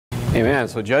Amen.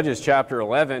 So Judges chapter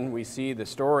 11, we see the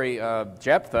story of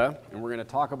Jephthah, and we're going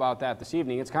to talk about that this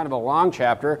evening. It's kind of a long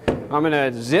chapter. I'm going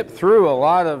to zip through a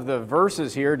lot of the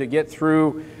verses here to get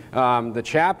through the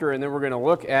chapter, and then we're going to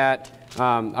look at,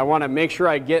 I want to make sure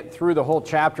I get through the whole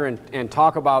chapter and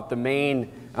talk about the main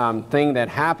thing that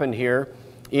happened here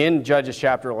in Judges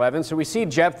chapter 11. So we see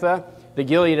Jephthah, the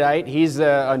Gileadite. He's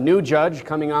a new judge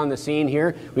coming on the scene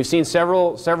here. We've seen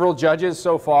several judges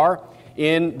so far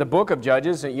in the book of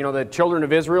Judges. You know, the children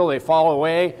of Israel, they fall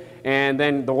away, and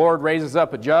then the Lord raises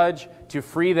up a judge to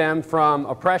free them from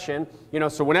oppression. You know,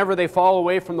 so whenever they fall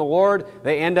away from the Lord,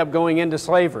 they end up going into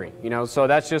slavery. You know, so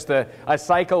that's just a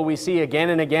cycle we see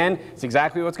again and again. It's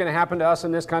exactly what's going to happen to us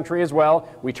in this country as well.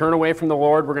 We turn away from the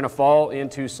Lord, we're going to fall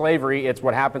into slavery. It's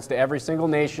what happens to every single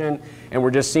nation, and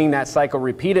we're just seeing that cycle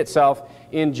repeat itself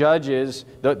in Judges,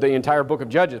 the entire book of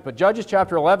Judges. But Judges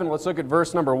chapter 11, let's look at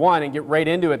verse number 1 and get right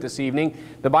into it this evening.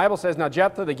 The Bible says, "Now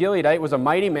Jephthah the Gileadite was a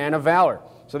mighty man of valor."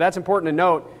 So that's important to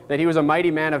note, that he was a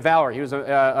mighty man of valor. He was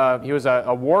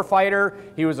a war fighter.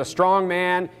 He was a strong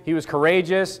man. He was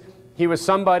courageous. He was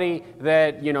somebody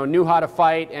that, you know, knew how to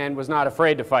fight and was not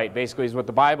afraid to fight, basically is what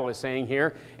the Bible is saying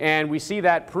here. And we see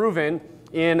that proven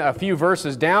in a few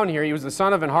verses down here. He was the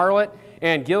son of an harlot,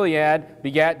 and Gilead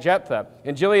begat Jephthah.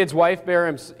 And Gilead's wife bare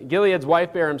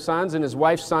him sons, and his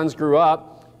wife's sons grew up,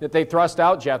 that they thrust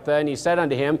out Jephthah, and he said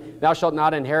unto him, "Thou shalt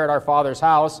not inherit our father's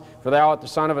house, for thou art the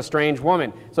son of a strange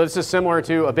woman." So this is similar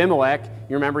to Abimelech.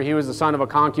 You remember he was the son of a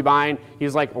concubine.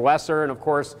 He's like lesser, and of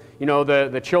course, you know,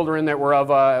 the children that were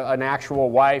of an actual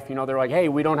wife, you know, they're like, hey,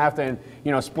 we don't have to,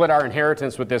 you know, split our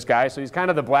inheritance with this guy. So he's kind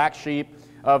of the black sheep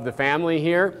of the family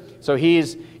here. So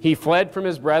he fled from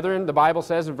his brethren, the Bible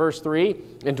says in verse 3,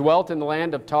 and dwelt in the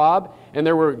land of Tob. And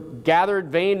there were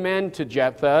gathered vain men to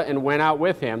Jephthah, and went out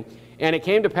with him. And it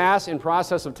came to pass in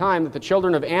process of time that the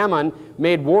children of Ammon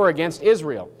made war against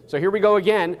Israel. So here we go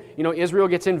again. You know, Israel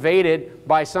gets invaded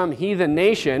by some heathen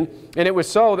nation. And it was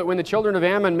so that when the children of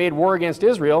Ammon made war against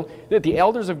Israel, that the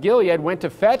elders of Gilead went to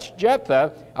fetch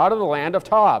Jephthah out of the land of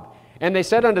Tob. And they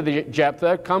said unto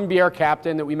Jephthah, "Come be our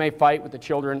captain, that we may fight with the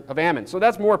children of Ammon." So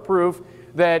that's more proof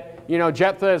that, you know,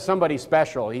 Jephthah is somebody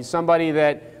special. He's somebody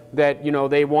that you know,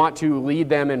 they want to lead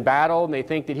them in battle, and they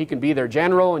think that he can be their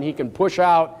general and he can push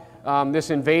out this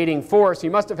invading force. He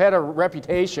must have had a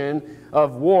reputation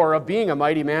of war, of being a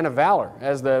mighty man of valor,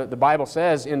 as the Bible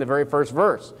says in the very first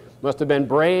verse. Must have been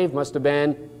brave, must have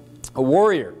been a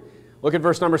warrior. Look at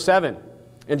verse number 7.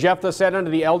 "And Jephthah said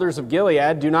unto the elders of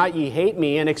Gilead, Do not ye hate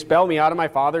me and expel me out of my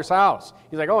father's house."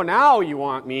 He's like, oh, now you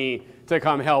want me to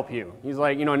come help you. He's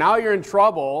like, you know, now you're in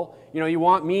trouble. You know, you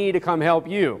want me to come help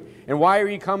you. "And why are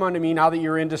ye come unto me now that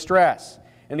you're in distress?"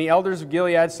 And the elders of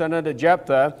Gilead said unto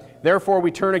Jephthah, "Therefore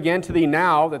we turn again to thee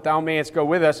now, that thou mayest go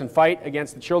with us and fight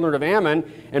against the children of Ammon,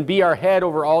 and be our head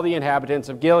over all the inhabitants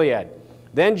of Gilead."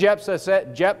 Then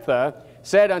Jephthah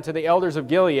said unto the elders of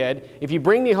Gilead, "If ye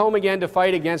bring me home again to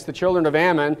fight against the children of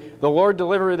Ammon, the Lord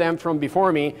deliver them from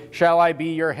before me, shall I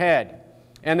be your head?"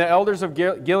 And the elders of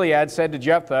Gilead said to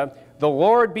Jephthah, "The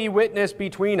Lord be witness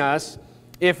between us,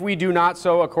 if we do not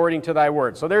so according to thy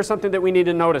word." So there's something that we need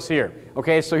to notice here.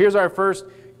 Okay, so here's our first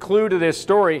clue to this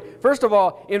story. First of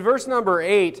all, in verse number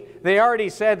 8, they already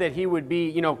said that he would be,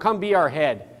 you know, come be our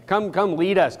head. Come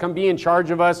lead us. Come be in charge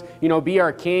of us. You know, be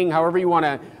our king, however you want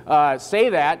to say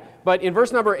that. But in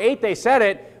verse number 8, they said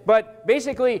it. But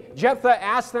basically, Jephthah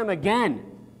asked them again.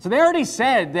 So they already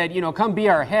said that, you know, come be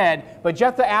our head. But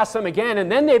Jephthah asked them again.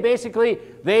 And then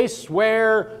they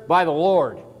swear by the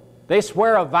Lord. They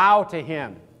swear a vow to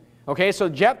him. Okay, so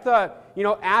Jephthah, you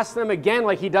know, asks them again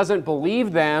like he doesn't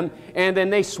believe them, and then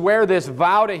they swear this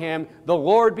vow to him, "The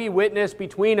Lord be witness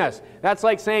between us." That's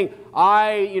like saying,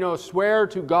 I, you know, swear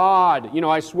to God, you know,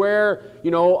 I swear,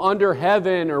 you know, under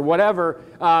heaven or whatever.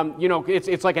 You know,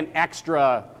 it's like an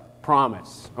extra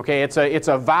promise. Okay, it's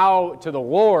a vow to the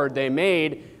Lord they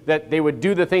made that they would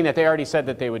do the thing that they already said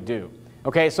that they would do.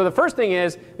 Okay, so the first thing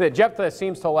is that Jephthah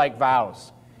seems to like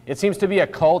vows. It seems to be a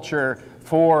culture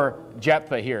for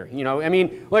Jephthah here. You know, I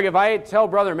mean, look, if I tell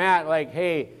Brother Matt, like,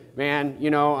 hey, man,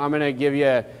 you know, I'm going to give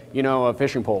you, you know, a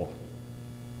fishing pole,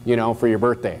 you know, for your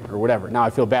birthday or whatever. Now I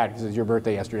feel bad because it was your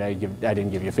birthday yesterday. I didn't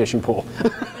give you a fishing pole.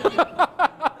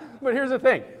 But here's the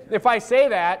thing. If I say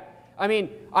that, I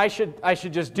mean, I should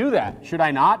just do that, should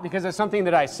I not? Because it's something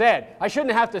that I said. I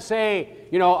shouldn't have to say,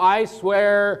 you know, I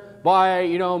swear by,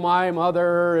 you know, my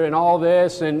mother and all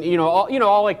this, and, you know,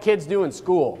 all like kids do in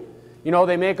school. You know,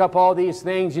 they make up all these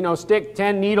things, you know, stick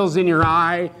 10 needles in your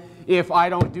eye if I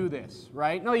don't do this,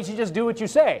 right? No, you should just do what you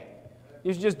say.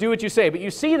 You should just do what you say. But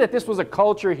you see that this was a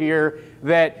culture here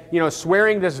that, you know,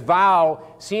 swearing this vow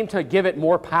seemed to give it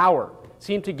more power,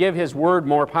 seemed to give his word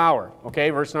more power. Okay,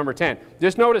 verse number 10.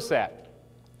 Just notice that.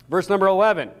 Verse number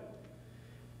 11.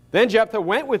 Then Jephthah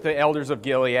went with the elders of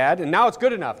Gilead, and now it's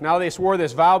good enough. Now they swore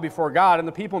this vow before God, and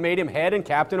the people made him head and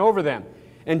captain over them.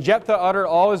 And Jephthah uttered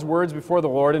all his words before the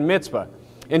Lord in Mizpah.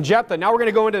 And Jephthah, now we're going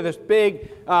to go into this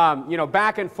big,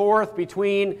 back and forth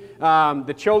between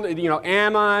the children,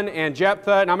 Ammon and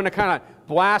Jephthah, and I'm going to kind of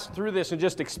blast through this and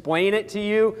just explain it to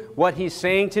you, what he's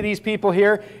saying to these people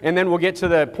here, and then we'll get to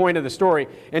the point of the story.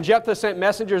 And Jephthah sent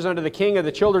messengers unto the king of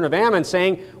the children of Ammon,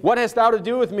 saying, What hast thou to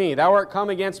do with me? Thou art come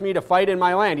against me to fight in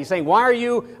my land. He's saying, Why are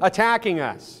you attacking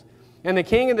us? And the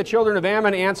king and the children of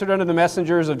Ammon answered unto the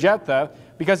messengers of Jephthah,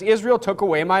 Because Israel took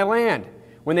away my land,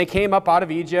 when they came up out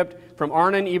of Egypt, from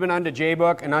Arnon even unto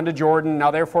Jabbok and unto Jordan.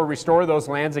 Now therefore restore those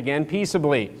lands again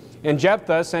peaceably. And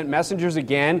Jephthah sent messengers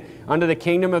again unto the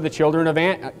king of the children of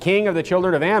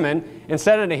Ammon, and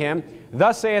said unto him,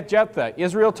 Thus saith Jephthah,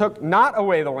 Israel took not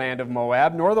away the land of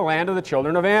Moab, nor the land of the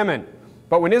children of Ammon.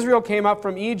 But when Israel came up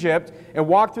from Egypt, and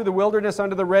walked through the wilderness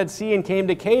unto the Red Sea, and came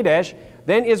to Kadesh,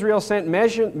 then Israel sent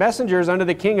messengers unto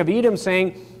the king of Edom,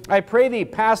 saying, I pray thee,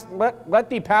 let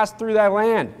thee pass through thy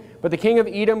land. But the king of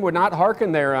Edom would not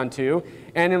hearken thereunto,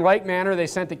 and in like manner they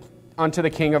sent unto the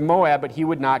king of Moab, but he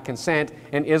would not consent,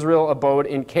 and Israel abode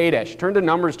in Kadesh. Turn to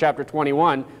Numbers chapter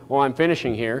 21 while I'm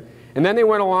finishing here. And then they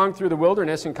went along through the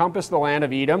wilderness, and compassed the land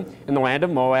of Edom and the land of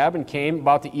Moab, and came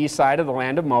about the east side of the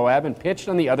land of Moab, and pitched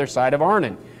on the other side of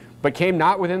Arnon, but came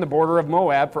not within the border of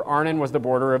Moab, for Arnon was the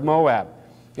border of Moab.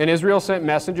 And Israel sent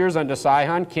messengers unto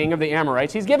Sihon, king of the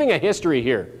Amorites. He's giving a history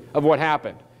here of what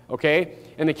happened. Okay?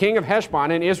 And the king of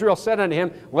Heshbon, and Israel said unto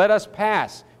him, Let us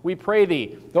pass, we pray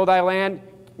thee, through thy land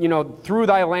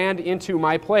into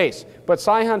my place. But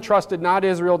Sihon trusted not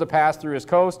Israel to pass through his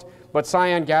coast, but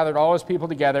Sihon gathered all his people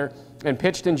together, and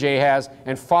pitched in Jahaz,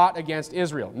 and fought against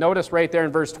Israel. Notice right there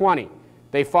in verse 20,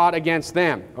 they fought against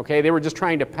them. Okay? They were just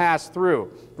trying to pass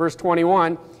through. Verse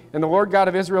 21, And the Lord God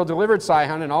of Israel delivered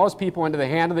Sihon and all his people into the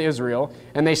hand of Israel,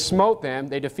 and they smote them,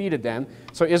 they defeated them.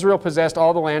 So Israel possessed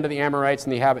all the land of the Amorites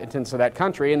and the inhabitants of that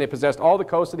country, and they possessed all the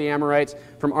coast of the Amorites,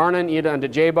 from Arnon even unto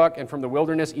Jabbok, and from the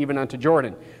wilderness even unto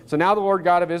Jordan. So now the Lord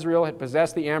God of Israel had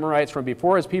possessed the Amorites from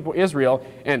before his people Israel,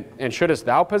 and shouldest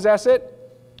thou possess it?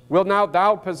 Wilt now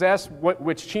thou possess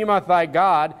which Chemoth thy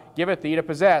God giveth thee to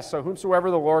possess? So whomsoever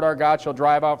the Lord our God shall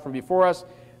drive out from before us,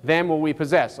 them will we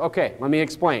possess. Okay, let me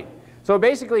explain. So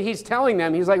basically he's telling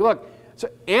them, he's like, look, so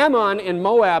Ammon and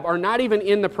Moab are not even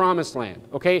in the promised land,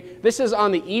 okay? This is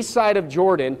on the east side of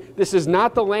Jordan. This is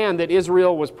not the land that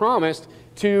Israel was promised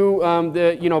to,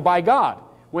 by God.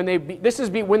 When they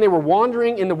were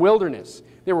wandering in the wilderness.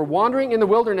 They were wandering in the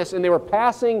wilderness, and they were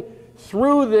passing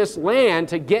through this land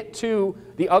to get to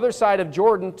the other side of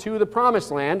Jordan, to the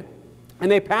promised land, and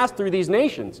they passed through these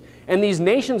nations. And these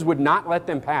nations would not let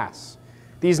them pass.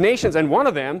 These nations, and one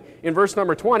of them, in verse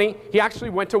number 20, he actually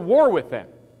went to war with them.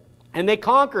 And they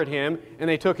conquered him, and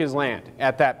they took his land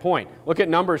at that point. Look at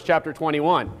Numbers chapter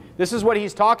 21. This is what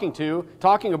he's talking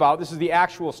about. This is the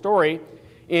actual story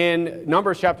in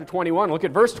Numbers chapter 21. Look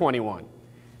at verse 21.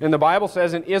 And the Bible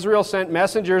says, And Israel sent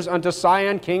messengers unto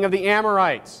Sihon, king of the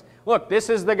Amorites. Look, this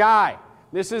is the guy.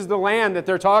 This is the land that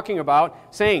they're talking about,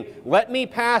 saying, Let me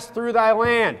pass through thy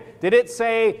land. Did it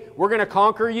say, we're going to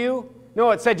conquer you?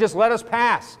 No, it said, just let us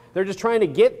pass. They're just trying to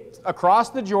get across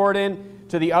the Jordan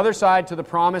to the other side, to the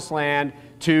promised land,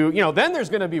 then there's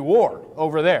going to be war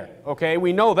over there. Okay,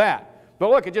 we know that. But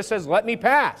look, it just says, let me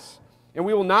pass. And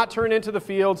we will not turn into the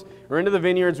fields or into the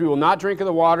vineyards. We will not drink of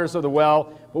the waters of the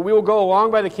well, but we will go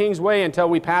along by the king's way until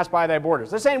we pass by thy borders.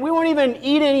 They're saying, we won't even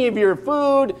eat any of your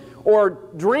food or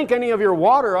drink any of your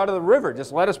water out of the river.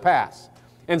 Just let us pass.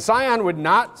 And Sihon would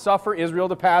not suffer Israel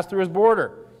to pass through his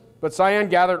border. But Sihon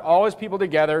gathered all his people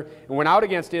together and went out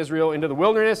against Israel into the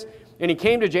wilderness, and he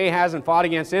came to Jahaz and fought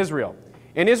against Israel.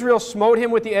 And Israel smote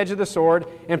him with the edge of the sword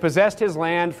and possessed his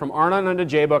land from Arnon unto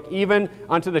Jabbok, even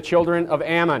unto the children of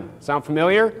Ammon. Sound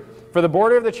familiar? For the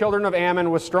border of the children of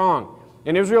Ammon was strong.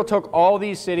 And Israel took all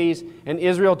these cities, and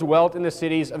Israel dwelt in the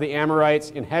cities of the Amorites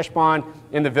in Heshbon,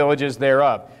 in the villages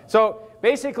thereof. So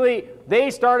basically, they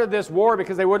started this war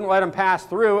because they wouldn't let them pass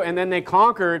through, and then they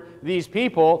conquered these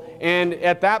people. And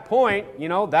at that point,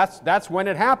 that's when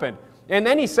it happened. And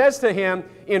then he says to him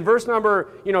in verse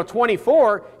number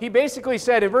 24, he basically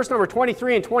said in verse number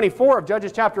 23 and 24 of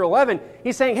Judges chapter 11,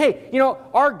 he's saying, hey,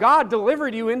 our God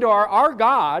delivered you into our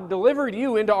God delivered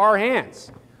you into our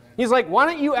hands. He's like, why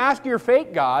don't you ask your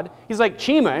fake God? He's like,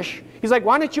 Chemosh. He's like,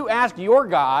 why don't you ask your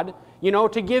God,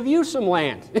 to give you some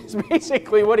land? It's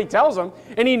basically what he tells them.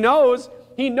 And he knows,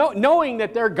 knowing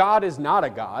that their God is not a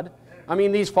God. I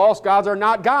mean, these false gods are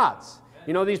not gods.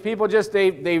 You know, these people just,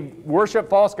 they worship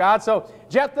false gods. So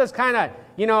Jephthah's kind of,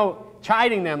 you know,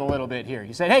 chiding them a little bit here.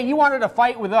 He said, hey, you wanted to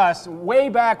fight with us way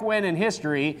back when in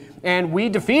history, and we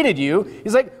defeated you.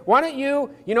 He's like, why don't you,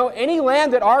 you know, any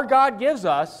land that our God gives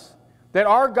us, that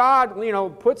our God, you know,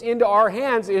 puts into our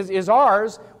hands is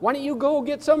ours, why don't you go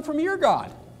get some from your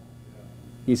God?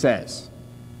 He says.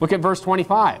 Look at verse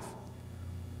 25.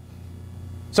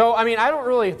 So, I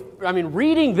mean,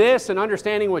 reading this and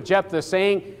understanding what Jephthah is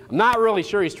saying, I'm not really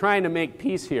sure he's trying to make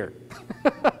peace here.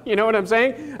 You know what I'm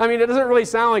saying? I mean, it doesn't really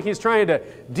sound like he's trying to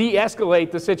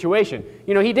de-escalate the situation.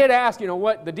 You know, he did ask, you know,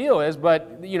 what the deal is,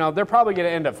 but, you know, they're probably going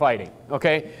to end up fighting.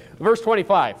 Okay? Verse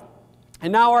 25.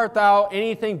 And now art thou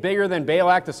anything bigger than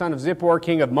Balak, the son of Zippor,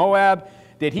 king of Moab?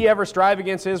 Did he ever strive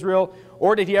against Israel,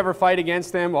 or did he ever fight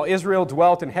against them? While Israel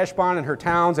dwelt in Heshbon and her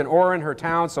towns, and Or and her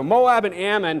towns. So Moab and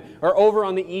Ammon are over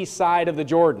on the east side of the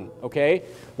Jordan. Okay?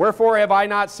 Wherefore have I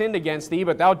not sinned against thee,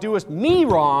 but thou doest me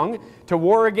wrong to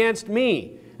war against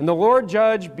me. And the Lord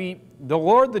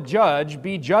the judge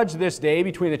be judge this day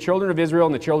between the children of Israel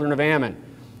and the children of Ammon.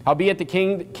 Howbeit the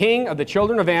king of the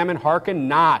children of Ammon hearkened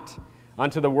not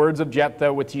unto the words of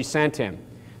Jephthah which he sent him.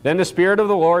 Then the Spirit of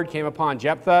the Lord came upon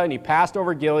Jephthah, and he passed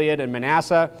over Gilead and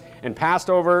Manasseh, and passed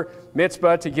over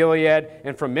Mizpah to Gilead,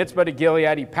 and from Mizpah to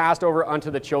Gilead he passed over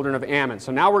unto the children of Ammon.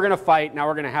 So now we're going to fight, now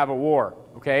we're going to have a war,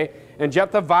 okay? And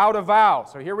Jephthah vowed a vow.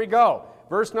 So here we go.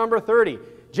 Verse number 30.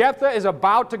 Jephthah is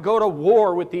about to go to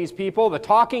war with these people. The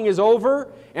talking is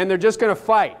over, and they're just going to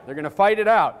fight. They're going to fight it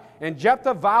out. And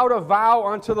Jephthah vowed a vow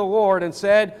unto the Lord and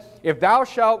said, if thou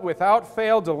shalt without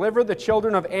fail deliver the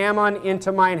children of Ammon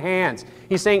into mine hands.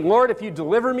 He's saying, Lord, if you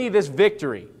deliver me this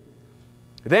victory.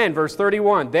 Then, verse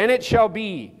 31, then it shall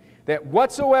be that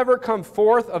whatsoever come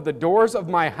forth of the doors of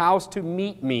my house to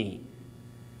meet me,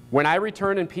 when I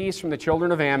return in peace from the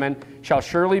children of Ammon, shall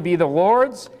surely be the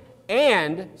Lord's.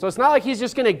 And, so it's not like he's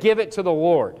just going to give it to the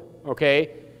Lord,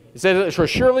 okay? It says it shall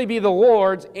surely be the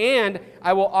Lord's, and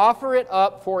I will offer it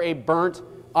up for a burnt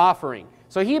offering.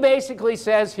 So he basically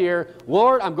says here,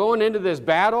 Lord, I'm going into this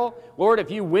battle. Lord,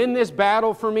 if you win this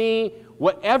battle for me,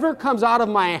 whatever comes out of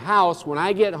my house when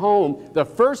I get home, the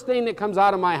first thing that comes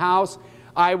out of my house,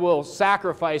 I will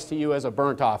sacrifice to you as a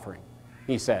burnt offering,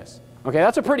 he says. Okay,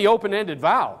 that's a pretty open-ended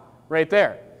vow right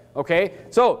there. Okay,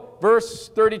 so verse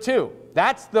 32,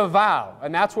 that's the vow,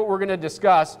 and that's what we're going to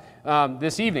discuss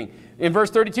this evening. In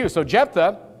verse 32, so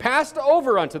Jephthah passed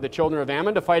over unto the children of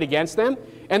Ammon to fight against them,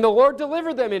 and the Lord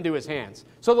delivered them into his hands.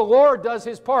 So the Lord does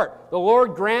his part. The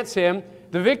Lord grants him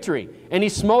the victory. And he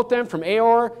smote them from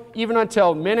Aor even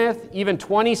until Minnith, even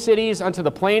 20 cities unto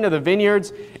the plain of the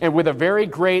vineyards, and with a very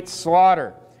great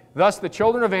slaughter. Thus the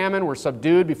children of Ammon were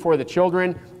subdued before the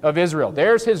children of Israel.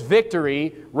 There's his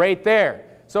victory right there.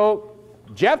 So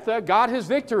Jephthah got his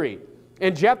victory.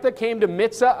 And Jephthah came to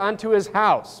Mizpah unto his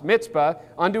house,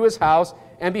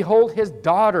 and behold, his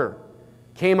daughter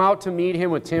came out to meet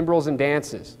him with timbrels and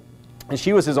dances. And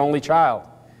she was his only child.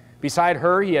 Beside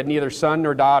her he had neither son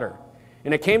nor daughter.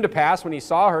 And it came to pass when he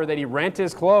saw her that he rent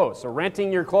his clothes. So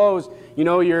renting your clothes, you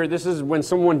know, this is when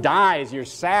someone dies, you're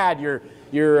sad, you're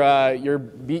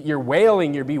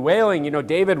wailing, you're bewailing. You know,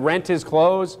 David rent his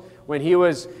clothes when he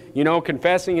was, you know,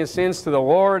 confessing his sins to the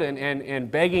Lord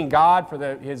and begging God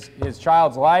for his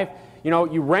child's life. You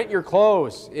know, you rent your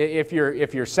clothes if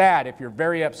you're sad, if you're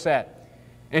very upset.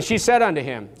 And she said unto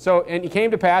him, and it came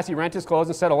to pass, he rent his clothes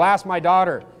and said, Alas, my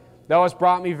daughter, thou hast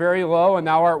brought me very low, and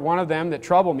thou art one of them that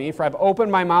trouble me, for I have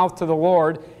opened my mouth to the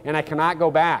Lord, and I cannot go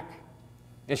back.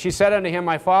 And she said unto him,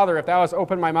 My father, if thou hast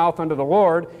opened my mouth unto the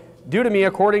Lord, do to me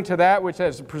according to that which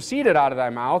has proceeded out of thy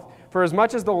mouth, for as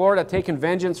much as the Lord hath taken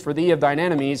vengeance for thee of thine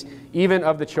enemies, even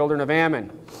of the children of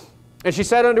Ammon. And she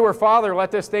said unto her father,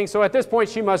 Let this thing, so at this point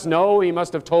she must know, he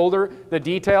must have told her the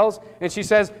details, and she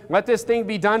says, Let this thing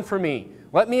be done for me.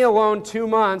 Let me alone 2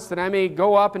 months, that I may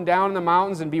go up and down in the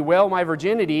mountains and bewail my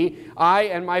virginity, I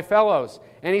and my fellows.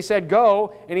 And he said,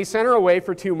 Go, and he sent her away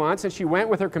for 2 months, and she went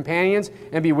with her companions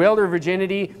and bewailed her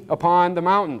virginity upon the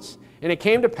mountains. And it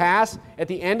came to pass at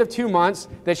the end of 2 months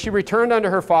that she returned unto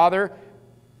her father,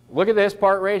 look at this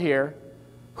part right here,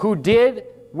 who did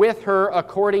with her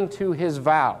according to his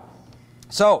vow.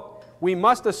 So we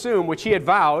must assume, which he had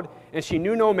vowed, and she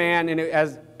knew no man, and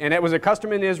it was a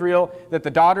custom in Israel that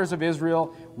the daughters of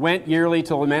Israel went yearly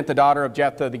to lament the daughter of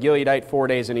Jephthah the Gileadite 4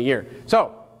 days in a year.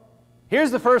 So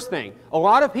here's the first thing. A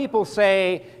lot of people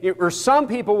say, or some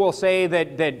people will say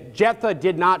that Jephthah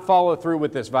did not follow through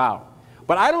with this vow.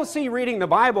 But I don't see reading the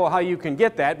Bible how you can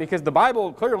get that, because the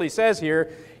Bible clearly says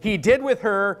here, he did with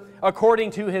her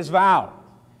according to his vow.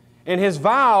 And his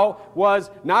vow was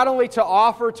not only to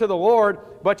offer to the Lord,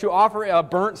 but to offer a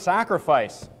burnt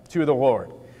sacrifice to the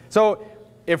Lord. So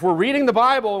if we're reading the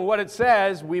Bible and what it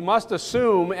says, we must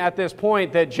assume at this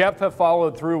point that Jephthah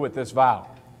followed through with this vow.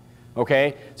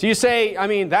 Okay? So you say, I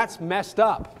mean, that's messed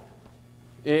up,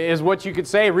 is what you could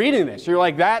say reading this. You're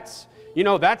like, that's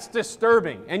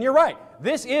disturbing. And you're right.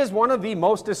 This is one of the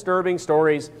most disturbing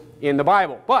stories in the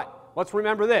Bible. But let's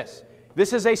remember this.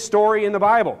 This is a story in the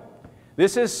Bible.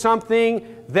 This is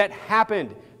something that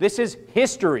happened. This is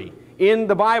history in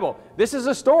the Bible. This is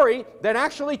a story that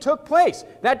actually took place.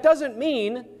 That doesn't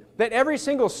mean that every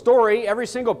single story, every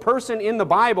single person in the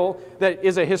Bible that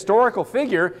is a historical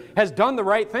figure has done the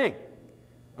right thing.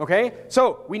 Okay?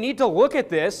 So we need to look at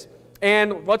this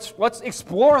and let's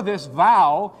explore this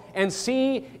vow and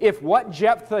see if what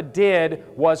Jephthah did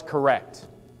was correct.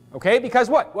 Okay? Because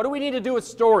what? What do we need to do with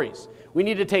stories? We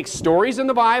need to take stories in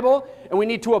the Bible and we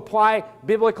need to apply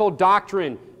biblical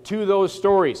doctrine to those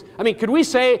stories. I mean, could we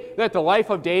say that the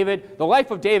life of David,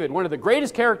 one of the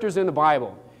greatest characters in the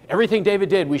Bible, everything David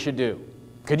did we should do?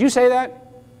 Could you say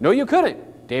that? No, you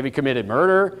couldn't. David committed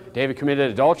murder. David committed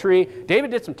adultery.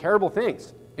 David did some terrible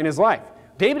things in his life.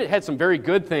 David had some very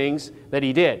good things that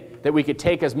he did that we could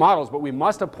take as models, but we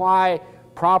must apply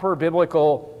proper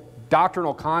biblical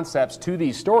doctrinal concepts to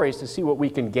these stories to see what we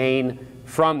can gain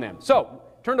from them. So,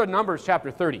 turn to Numbers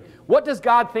chapter 30. What does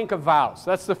God think of vows?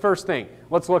 That's the first thing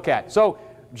let's look at. So,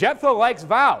 Jephthah likes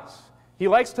vows. He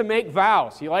likes to make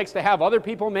vows. He likes to have other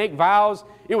people make vows.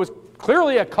 It was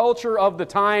clearly a culture of the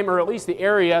time, or at least the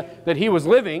area that he was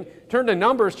living. Turn to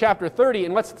Numbers chapter 30,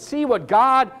 and let's see what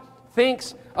God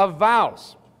thinks of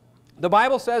vows. The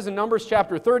Bible says in Numbers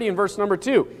chapter 30 and verse number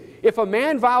 2, if a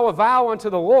man vow a vow unto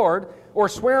the Lord, or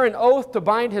swear an oath to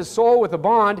bind his soul with a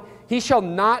bond, he shall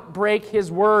not break his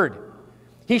word.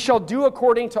 He shall do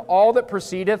according to all that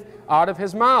proceedeth out of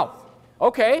his mouth.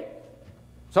 Okay,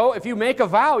 so if you make a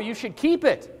vow, you should keep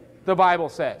it, the Bible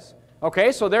says.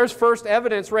 Okay, so there's first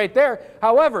evidence right there.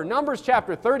 However, Numbers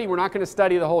chapter 30, we're not going to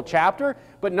study the whole chapter,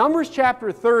 but Numbers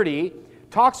chapter 30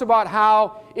 talks about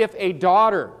how if a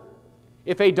daughter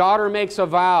makes a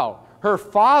vow, her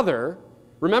father,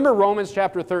 remember Romans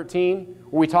chapter 13,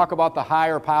 where we talk about the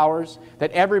higher powers,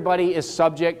 that everybody is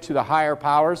subject to the higher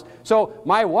powers. So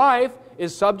my wife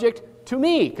is subject to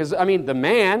me, because, I mean, the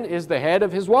man is the head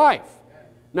of his wife.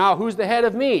 Now, who's the head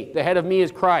of me? The head of me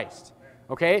is Christ.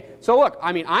 Okay? So look,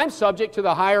 I mean, I'm subject to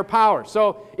the higher power.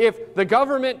 So if the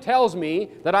government tells me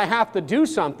that I have to do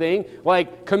something,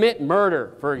 like commit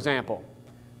murder, for example,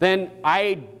 then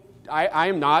I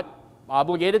am not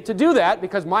obligated to do that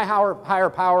because my higher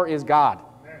power is God.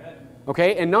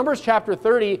 Okay? And Numbers chapter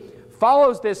 30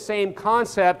 follows this same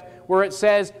concept where it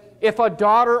says, if a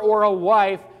daughter or a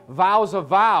wife vows a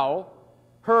vow,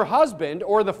 her husband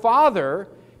or the father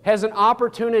has an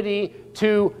opportunity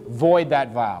to void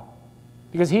that vow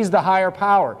because he's the higher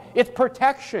power. It's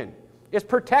protection. It's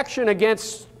protection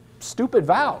against stupid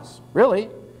vows, really.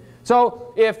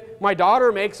 So if my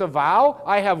daughter makes a vow,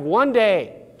 I have one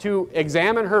day to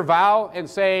examine her vow and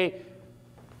say,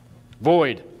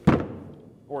 void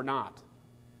or not.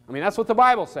 I mean, that's what the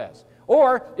Bible says.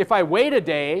 Or if I wait a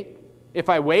day,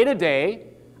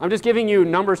 I'm just giving you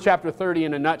Numbers chapter 30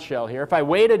 in a nutshell here. If I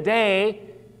wait a day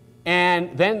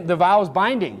and then the vow is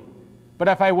binding, but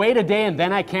if I wait a day and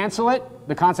then I cancel it,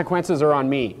 the consequences are on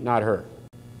me, not her.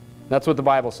 That's what the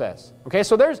Bible says. Okay,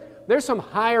 so there's some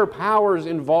higher powers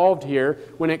involved here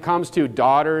when it comes to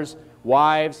daughters,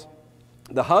 wives.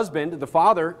 The husband, the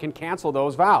father, can cancel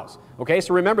those vows. Okay,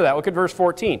 so remember that. Look at verse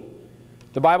 14.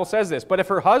 The Bible says this, but if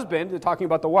her husband, they're talking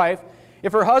about the wife,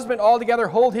 if her husband altogether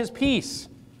hold his peace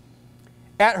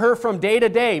at her from day to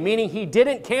day, meaning he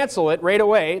didn't cancel it right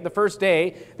away the first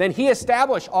day, then he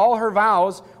established all her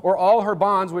vows or all her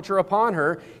bonds which are upon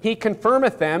her. He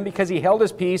confirmeth them because he held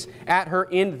his peace at her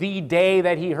in the day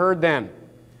that he heard them.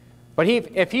 But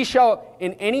if he shall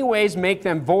in any ways make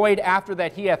them void after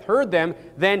that he hath heard them,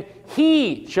 then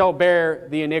he shall bear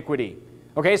the iniquity.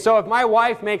 Okay, so if my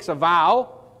wife makes a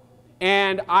vow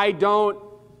and I don't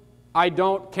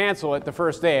cancel it the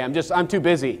first day, I'm too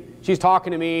busy. She's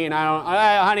talking to me and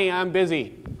honey, I'm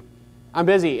busy. And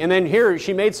then here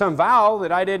she made some vow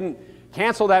that I didn't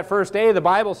cancel that first day. The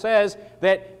Bible says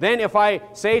that then if I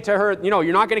say to her,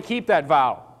 you're not going to keep that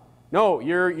vow. No,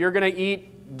 you're going to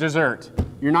eat dessert.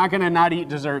 You're not going to not eat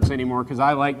desserts anymore because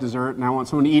I like dessert and I want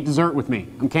someone to eat dessert with me.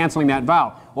 I'm canceling that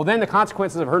vow. Well, then the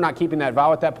consequences of her not keeping that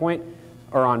vow at that point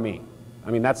are on me. I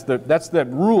mean, that's the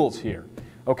rules here.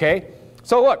 Okay?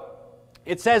 So look,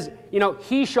 it says,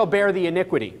 he shall bear the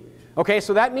iniquity. Okay,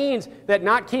 so that means that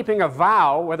not keeping a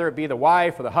vow, whether it be the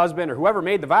wife or the husband or whoever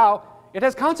made the vow, it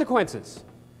has consequences.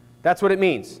 That's what it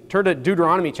means. Turn to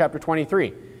Deuteronomy chapter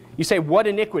 23. You say, what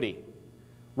iniquity?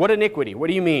 What iniquity? What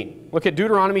do you mean? Look at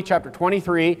Deuteronomy chapter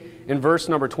 23 and verse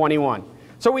number 21.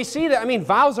 So we see that,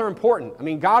 vows are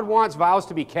important. God wants vows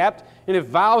to be kept, and if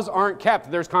vows aren't kept,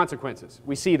 there's consequences.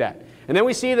 We see that. And then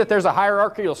we see that there's a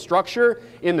hierarchical structure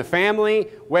in the family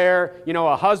where,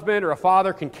 a husband or a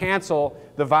father can cancel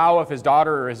the vow of his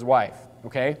daughter or his wife,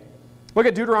 okay? Look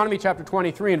at Deuteronomy chapter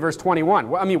 23 and verse 21.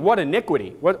 What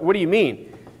iniquity? What do you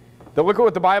mean? Look at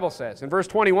what the Bible says. In verse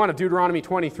 21 of Deuteronomy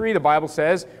 23, the Bible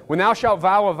says, "When thou shalt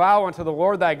vow a vow unto the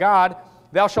Lord thy God,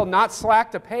 thou shalt not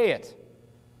slack to pay it.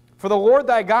 For the Lord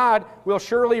thy God will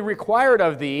surely require it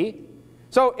of thee."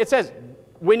 So it says,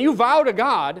 when you vow to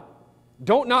God,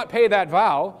 don't not pay that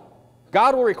vow.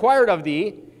 God will require it of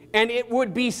thee, and it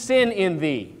would be sin in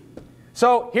thee.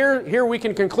 So here we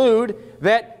can conclude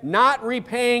that not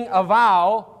repaying a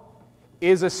vow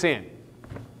is a sin.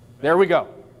 There we go.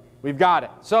 We've got it.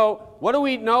 So what do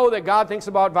we know that God thinks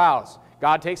about vows?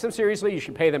 God takes them seriously. You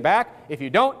should pay them back. If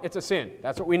you don't, it's a sin.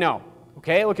 That's what we know.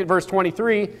 Okay, look at verse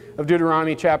 23 of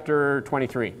Deuteronomy chapter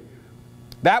 23.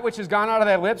 "That which is gone out of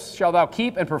thy lips shalt thou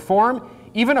keep and perform,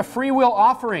 even a freewill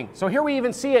offering." So here we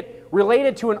even see it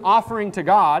related to an offering to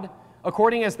God,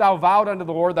 "according as thou vowed unto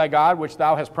the Lord thy God, which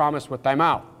thou hast promised with thy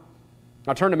mouth."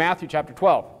 Now turn to Matthew chapter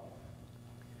 12.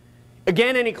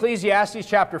 Again in Ecclesiastes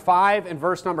chapter 5 and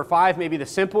verse number 5, maybe the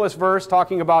simplest verse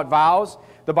talking about vows,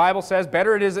 the Bible says,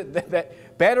 better is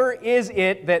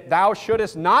it that thou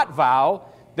shouldest not vow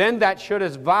than that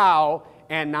shouldest vow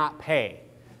and not pay.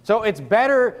 So it's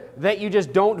better that you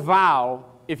just don't vow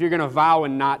if you're going to vow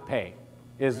and not pay.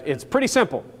 It's pretty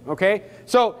simple, okay?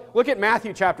 So look at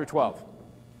Matthew chapter 12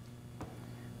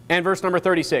 and verse number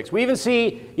 36. We even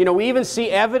see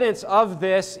evidence of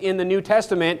this in the New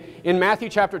Testament in Matthew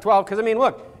chapter 12, because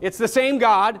look, it's the same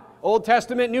God, Old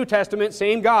Testament, New Testament,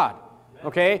 same God,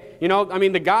 okay?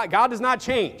 God does not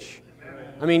change.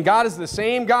 God is the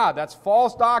same God. That's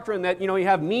false doctrine that, you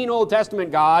have mean Old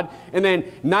Testament God and then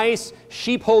nice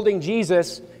sheep-holding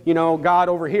Jesus, God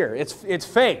over here. It's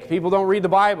fake. People don't read the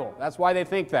Bible. That's why they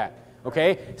think that,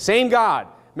 okay? Same God.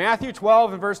 Matthew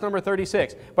 12 and verse number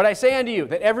 36. "But I say unto you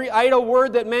that every idle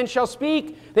word that men shall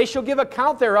speak, they shall give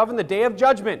account thereof in the day of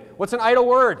judgment." What's an idle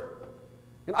word?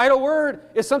 An idle word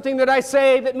is something that I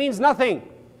say that means nothing.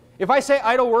 If I say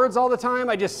idle words all the time,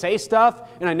 I just say stuff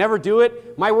and I never do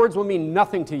it, my words will mean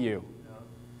nothing to you.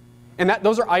 And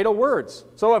those are idle words.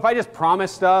 So if I just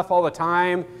promise stuff all the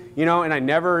time, and I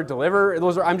never deliver,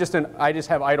 I just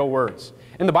have idle words.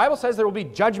 And the Bible says there will be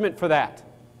judgment for that.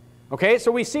 Okay,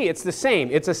 so we see it's the same.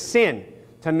 It's a sin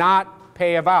to not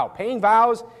pay a vow. Paying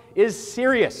vows is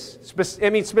serious.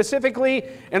 Specifically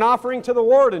an offering to the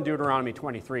Lord in Deuteronomy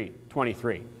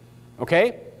 23.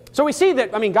 Okay? So we see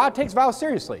that, God takes vows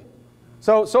seriously.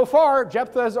 So far,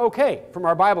 Jephthah is okay from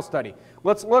our Bible study.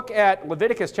 Let's look at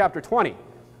Leviticus chapter 20.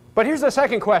 But here's the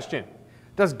second question.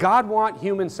 Does God want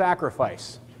human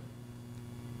sacrifice?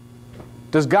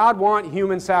 Does God want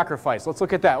human sacrifice? Let's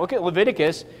look at that. Look at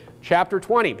Leviticus chapter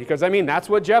 20, because that's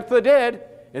what Jephthah did,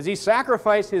 is he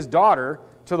sacrificed his daughter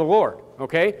to the Lord.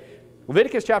 Okay?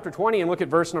 Leviticus chapter 20, and look at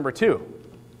verse number 2.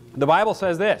 The Bible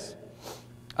says this,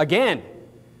 "Again,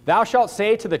 thou shalt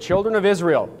say to the children of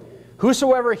Israel,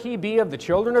 whosoever he be of the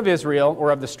children of Israel, or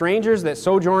of the strangers that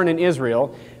sojourn in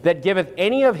Israel, that giveth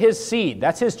any of his seed,"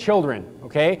 that's his children,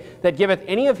 okay, "that giveth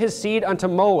any of his seed unto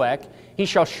Molech, he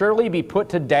shall surely be put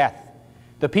to death.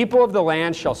 The people of the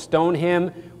land shall stone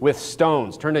him with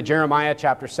stones." Turn to Jeremiah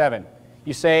chapter 7.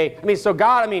 You say, so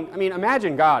God,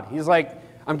 imagine God. He's like,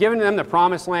 I'm giving them the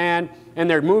promised land, and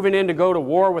they're moving in to go to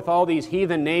war with all these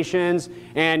heathen nations,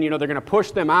 and, they're going to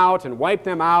push them out and wipe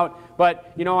them out.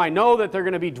 But, I know that they're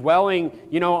going to be dwelling,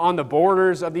 on the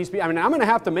borders of these people. I'm going to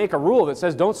have to make a rule that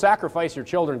says don't sacrifice your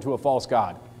children to a false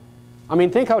god.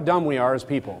 Think how dumb we are as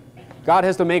people. God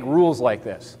has to make rules like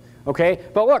this, okay?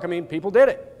 But look, people did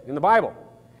it in the Bible.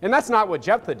 And that's not what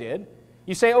Jephthah did.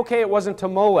 You say, okay, it wasn't to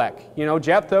Molech.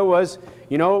 Jephthah was,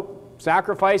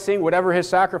 sacrificing whatever his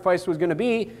sacrifice was going to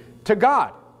be to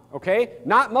God. Okay?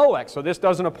 Not Molech, so this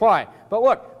doesn't apply. But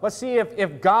look, let's see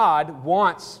if God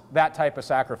wants that type of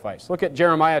sacrifice. Look at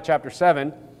Jeremiah chapter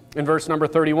 7 and verse number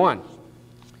 31.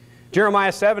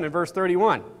 Jeremiah 7 and verse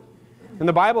 31. And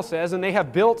the Bible says, "And they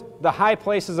have built the high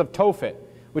places of Tophet,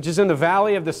 which is in the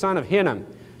valley of the son of Hinnom,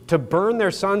 to burn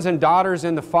their sons and daughters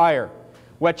in the fire,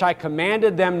 which I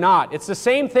commanded them not." It's the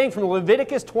same thing from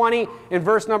Leviticus 20 in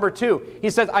verse number 2. He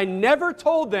says, "I never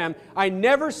told them, I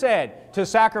never said to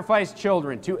sacrifice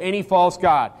children to any false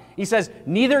god." He says,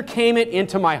 "Neither came it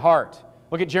into my heart."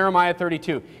 Look at Jeremiah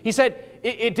 32. He said,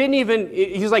 it didn't even,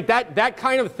 he's like, that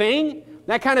kind of thing,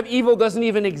 that kind of evil doesn't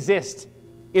even exist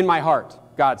in my heart,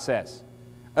 God says.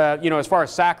 As far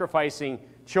as sacrificing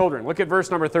children. Look at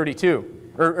verse number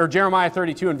 32, or Jeremiah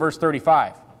 32 and verse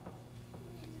 35.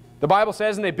 The Bible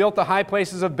says, "And they built the high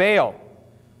places of Baal,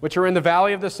 which are in the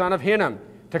valley of the son of Hinnom,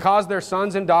 to cause their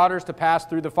sons and daughters to pass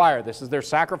through the fire." This is their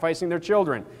sacrificing their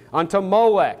children. "Unto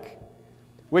Molech,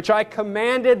 which I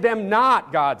commanded them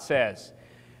not," God says.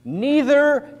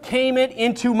 "Neither came it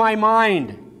into my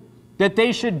mind that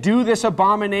they should do this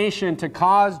abomination to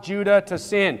cause Judah to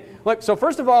sin." Look, so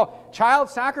first of all, child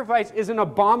sacrifice is an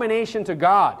abomination to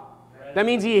God. That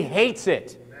means He hates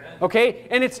it. Okay?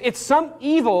 And it's some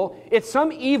evil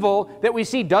that we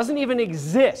see doesn't even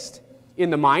exist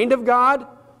in the mind of God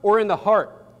or in the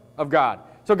heart of God.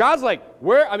 So God's like,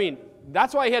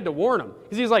 that's why He had to warn them.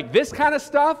 Because He's like, this kind of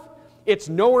stuff, it's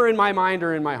nowhere in my mind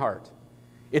or in my heart.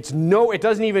 It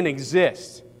doesn't even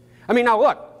exist. Now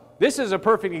look, this is a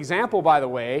perfect example, by the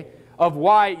way, of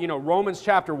why, Romans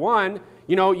chapter 1,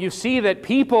 you see that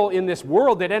people in this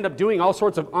world that end up doing all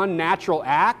sorts of unnatural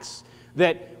acts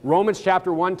that Romans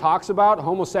chapter 1 talks about,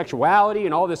 homosexuality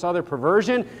and all this other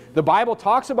perversion. The Bible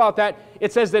talks about that.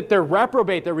 It says that they're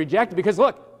reprobate, they're rejected, because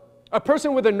look, a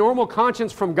person with a normal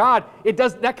conscience from God,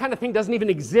 that kind of thing doesn't even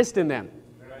exist in them.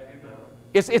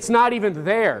 It's not even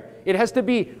there. It has to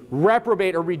be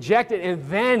reprobate or rejected, and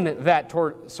then that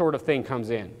sort of thing comes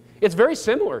in. It's very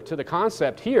similar to the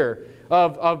concept here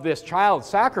of this child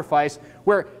sacrifice,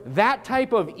 where that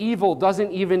type of evil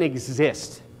doesn't even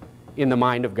exist in the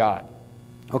mind of God.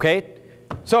 Okay?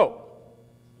 So,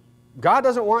 God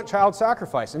doesn't want child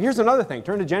sacrifice. And here's another thing.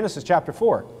 Turn to Genesis chapter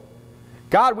 4.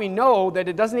 God, we know that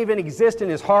it doesn't even exist in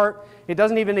His heart. It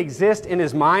doesn't even exist in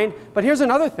His mind. But here's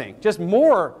another thing.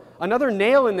 Another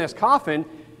nail in this coffin.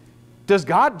 Does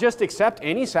God just accept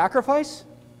any sacrifice?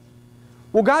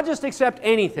 Will God just accept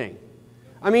anything?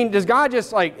 Does God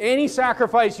just, any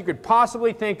sacrifice you could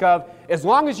possibly think of, as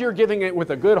long as you're giving it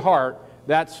with a good heart,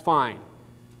 that's fine?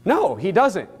 No, He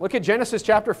doesn't. Look at Genesis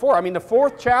chapter 4. The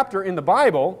fourth chapter in the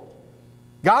Bible,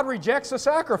 God rejects a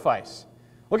sacrifice.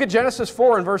 Look at Genesis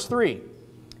 4 and verse 3.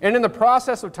 "And in the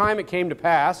process of time it came to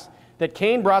pass that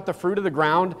Cain brought the fruit of the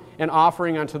ground an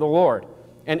offering unto the Lord.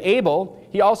 And Abel,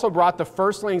 he also brought the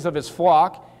firstlings of his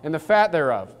flock and the fat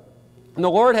thereof. And the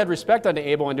Lord had respect unto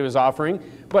Abel and to his offering,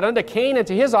 but unto Cain and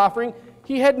to his offering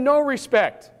He had no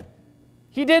respect."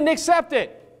 He didn't accept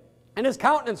it. And his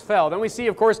countenance fell. Then we see,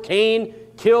 of course, Cain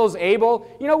kills Abel.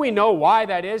 We know why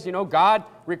that is. God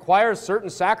requires certain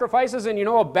sacrifices, and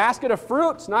a basket of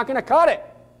fruit's not going to cut it.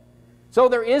 So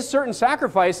there is certain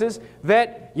sacrifices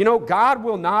that, God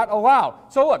will not allow.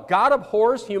 So look, God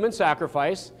abhors human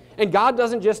sacrifice, and God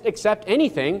doesn't just accept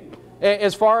anything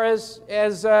as far as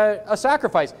a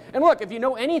sacrifice. And look, if you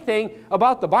know anything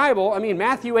about the Bible,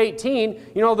 Matthew 18,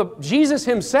 Jesus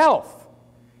Himself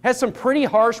has some pretty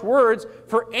harsh words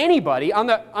for anybody on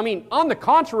the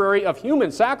contrary of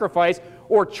human sacrifice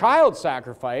or child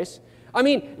sacrifice.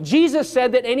 Jesus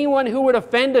said that anyone who would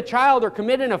offend a child or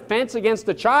commit an offense against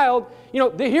a child,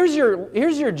 here's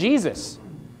your Jesus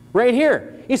right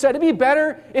here. He said it'd be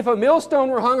better if a millstone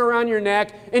were hung around your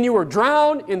neck and you were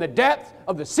drowned in the depth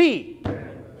of the sea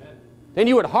than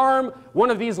you would harm one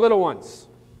of these little ones.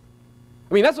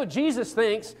 That's what Jesus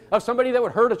thinks of somebody that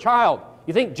would hurt a child.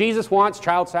 You think Jesus wants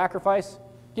child sacrifice?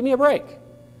 Give me a break.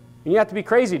 And you have to be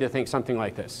crazy to think something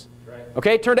like this.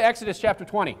 Okay, turn to Exodus chapter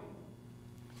 20.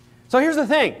 So here's the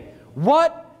thing.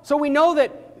 So we know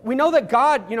that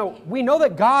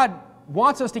God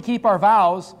wants us to keep our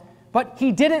vows, but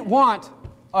He didn't want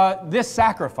this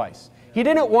sacrifice. He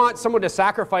didn't want someone to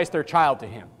sacrifice their child to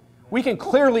Him. We can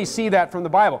clearly see that from the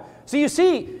Bible. So you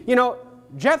see,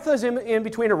 Jephthah's in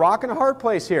between a rock and a hard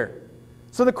place here.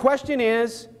 So the question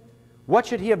is, what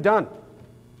should he have done?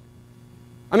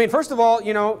 First of all,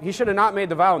 he should have not made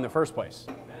the vow in the first place.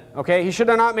 Okay? He should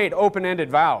have not made open-ended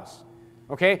vows.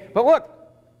 Okay? But look,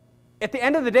 at the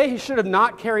end of the day, he should have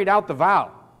not carried out the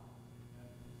vow.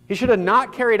 He should have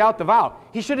not carried out the vow.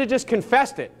 He should have just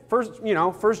confessed it. 1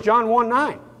 John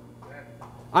 1:9.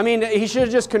 He should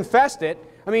have just confessed it.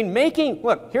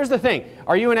 Look, here's the thing.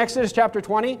 Are you in Exodus chapter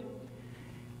 20?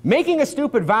 Making a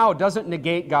stupid vow doesn't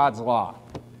negate God's law.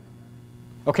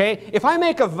 Okay? If I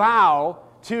make a vow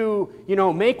to,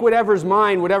 make whatever's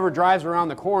mine, whatever drives around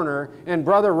the corner, and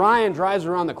Brother Ryan drives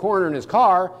around the corner in his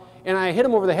car, and I hit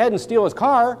him over the head and steal his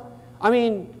car,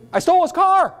 I stole his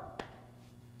car.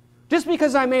 Just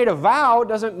because I made a vow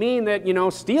doesn't mean that,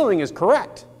 stealing is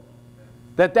correct.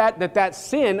 That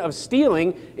sin of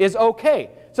stealing is okay.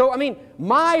 So,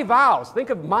 my vows, think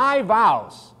of my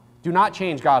vows, do not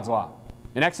change God's law.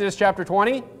 In Exodus chapter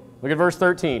 20, look at verse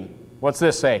 13. What's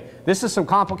this say? This is some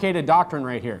complicated doctrine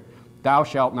right here. Thou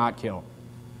shalt not kill.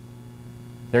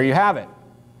 There you have it.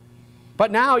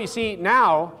 But now, you see,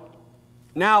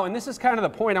 Now, and this is kind of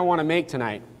the point I want to make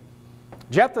tonight,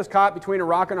 Jephthah's caught between a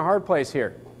rock and a hard place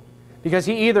here, because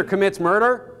he either commits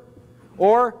murder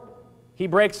or he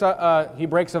breaks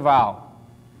a vow.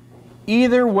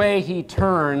 Either way he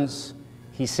turns,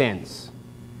 he sins.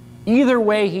 Either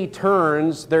way he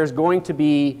turns, there's going to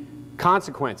be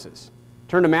consequences.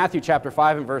 Turn to Matthew chapter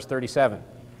 5 and verse 37.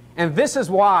 And this is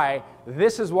why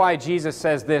Jesus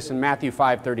says this in Matthew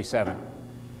 5:37.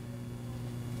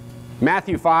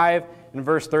 Matthew 5 and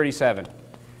verse 37.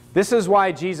 This is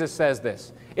why Jesus says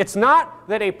this. It's not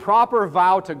that a proper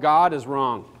vow to God is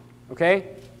wrong,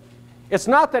 okay? It's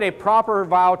not that a proper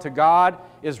vow to God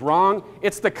is wrong.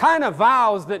 It's the kind of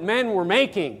vows that men were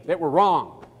making that were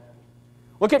wrong.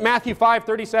 Look at Matthew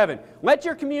 5:37. Let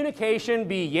your communication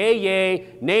be yea, yea,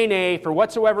 nay, nay, for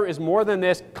whatsoever is more than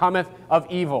this cometh of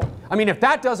evil. I mean, if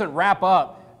that doesn't wrap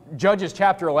up Judges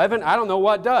chapter 11, I don't know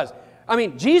what does. I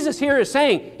mean, Jesus here is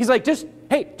saying, he's like, just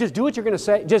do what you're going to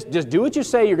say. Just do what you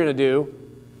say you're going to do,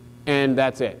 and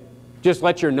that's it. Just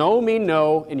let your no mean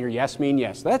no and your yes mean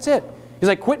yes. That's it. He's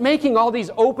like, quit making all these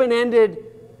open-ended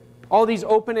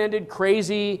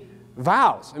crazy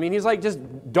vows. I mean, he's like, just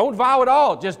don't vow at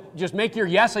all. Just make your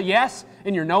yes a yes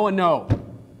and your no a no.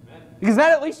 Because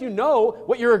that at least you know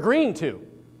what you're agreeing to.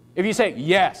 If you say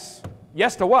yes,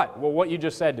 yes to what? Well, what you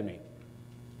just said to me.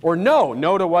 Or no,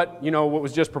 no to what, what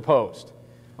was just proposed.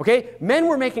 Okay? Men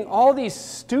were making all these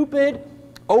stupid,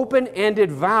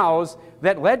 open-ended vows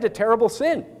that led to terrible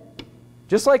sin.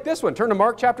 Just like this one. Turn to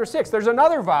Mark chapter 6. There's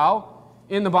another vow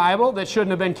in the Bible that shouldn't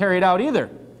have been carried out either.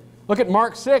 Look at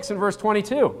Mark 6 and verse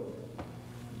 22.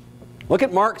 Look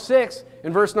at Mark 6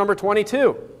 and verse number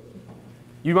 22.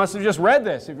 You must have just read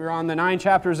this if you're on the 9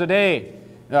 chapters a day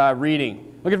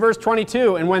reading. Look at verse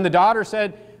 22. And when the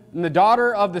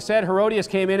daughter of the said Herodias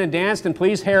came in and danced and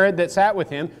pleased Herod that sat with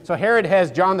him. So Herod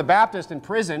has John the Baptist in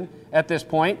prison at this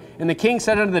point. And the king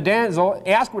said unto the damsel,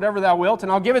 ask whatever thou wilt,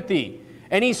 and I'll give it thee.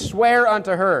 And he sware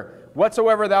unto her,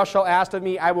 whatsoever thou shalt ask of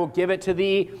me, I will give it to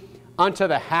thee unto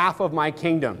the half of my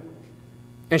kingdom.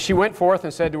 And she went forth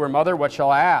and said to her mother, what shall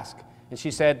I ask? And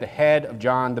she said, the head of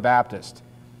John the Baptist.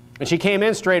 And she came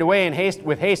in straightway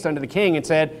with haste unto the king and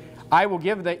said, I will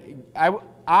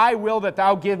that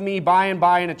thou give me by and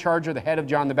by in a charge of the head of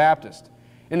John the Baptist.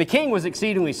 And the king was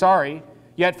exceedingly sorry,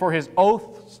 yet for his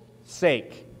oath's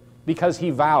sake, because he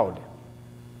vowed.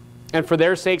 And for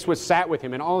their sakes was sat with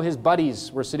him, and all his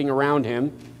buddies were sitting around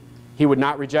him, he would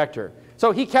not reject her.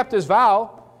 So he kept his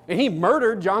vow, and he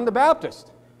murdered John the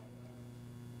Baptist.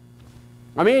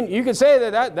 I mean, you could say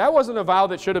that wasn't a vow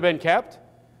that should have been kept,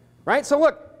 right? So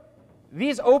look,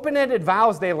 these open-ended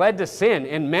vows, they led to sin,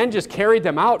 and men just carried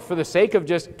them out for the sake of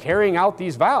just carrying out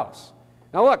these vows.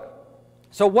 Now look,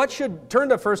 so turn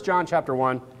to 1 John chapter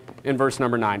 1 in verse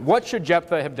number 9. What should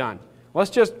Jephthah have done? Let's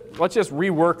just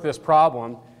rework this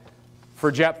problem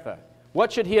for Jephthah.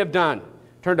 What should he have done?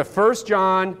 Turn to 1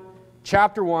 John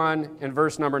chapter 1 and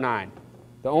verse number 9.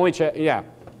 1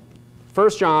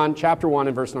 John chapter 1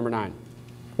 and verse number 9.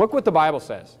 Look what the Bible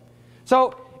says.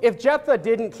 So, if Jephthah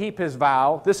didn't keep his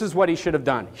vow, this is what he should have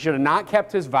done. He should have not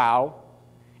kept his vow,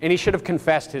 and he should have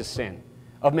confessed his sin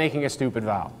of making a stupid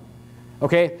vow.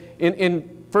 Okay?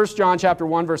 In 1 John chapter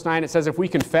 1, verse 9, it says, if we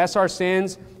confess our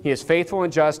sins, he is faithful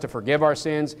and just to forgive our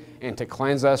sins and to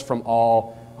cleanse us from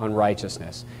all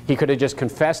unrighteousness. He could have just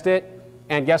confessed it,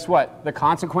 and guess what? The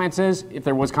consequences, if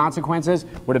there was consequences,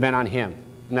 would have been on him.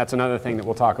 And that's another thing that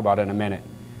we'll talk about in a minute.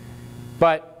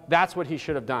 But that's what he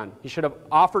should have done. He should have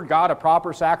offered God a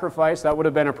proper sacrifice. That would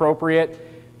have been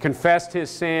appropriate. Confessed his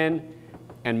sin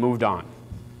and moved on.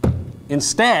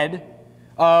 Instead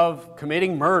of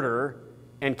committing murder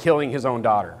and killing his own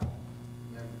daughter.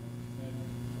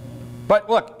 But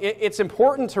look, it's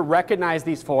important to recognize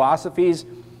these philosophies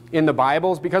in the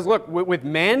Bibles because look, with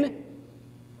men,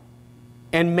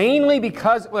 and mainly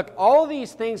because, look, all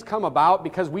these things come about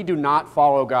because we do not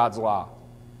follow God's law.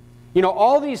 You know,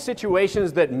 all these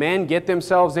situations that men get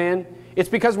themselves in, it's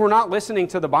because we're not listening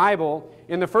to the Bible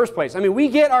in the first place. I mean, we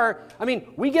get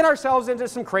ourselves into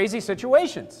some crazy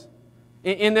situations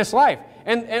in this life.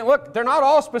 And look, they're not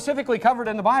all specifically covered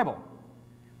in the Bible.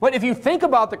 But if you think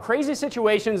about the crazy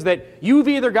situations that you've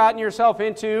either gotten yourself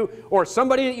into or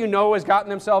somebody that you know has gotten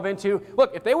themselves into,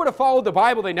 look, if they would have followed the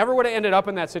Bible, they never would have ended up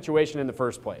in that situation in the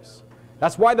first place.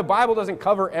 That's why the Bible doesn't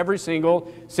cover every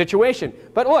single situation.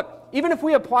 But look, even if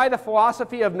we apply the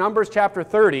philosophy of Numbers chapter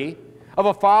 30, of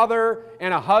a father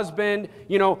and a husband,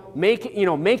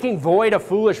 making void a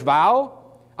foolish vow,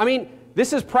 I mean,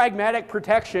 this is pragmatic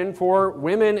protection for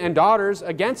women and daughters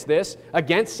against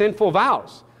sinful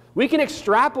vows. We can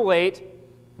extrapolate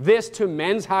this to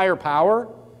men's higher power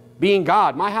being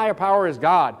God. My higher power is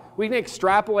God. We can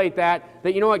extrapolate that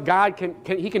you know what, God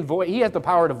he has the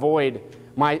power to void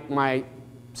my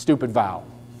stupid vow.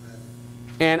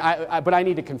 And but I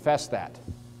need to confess that.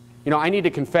 You know, I need to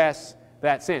confess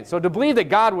that sin. So to believe that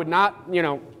God would not,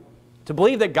 to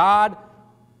believe that God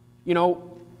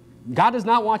does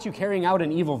not want you carrying out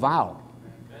an evil vow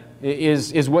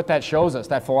is what that shows us,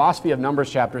 that philosophy of Numbers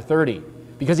chapter 30.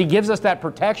 Because he gives us that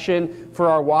protection for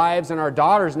our wives and our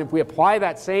daughters, and if we apply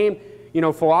that same,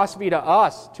 philosophy to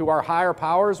us, to our higher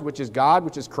powers, which is God,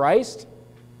 which is Christ,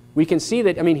 we can see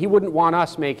that, he wouldn't want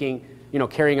us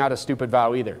carrying out a stupid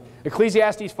vow either.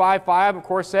 Ecclesiastes 5:5, of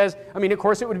course, says, of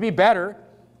course it would be better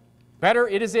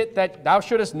it is it that thou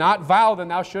shouldest not vow than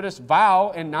thou shouldest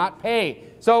vow and not pay.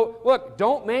 So, look,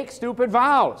 don't make stupid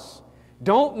vows.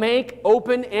 Don't make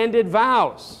open-ended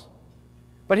vows.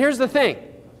 But here's the thing.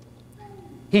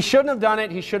 He shouldn't have done it.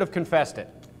 He should have confessed it.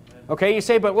 Okay, you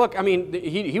say, but look,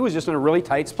 he was just in a really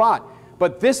tight spot.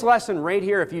 But this lesson right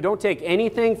here, if you don't take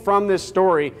anything from this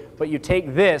story, but you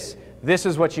take this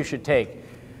is what you should take.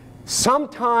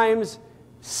 Sometimes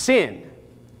sin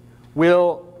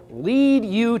will lead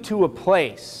you to a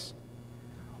place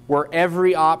where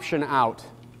every option out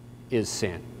is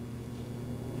sin.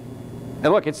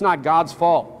 And look, it's not God's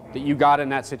fault that you got in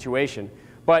that situation.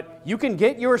 But you can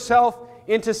get yourself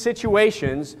into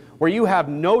situations where you have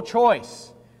no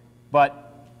choice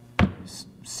but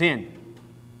sin.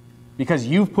 Because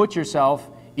you've put yourself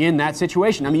in that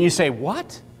situation. You say,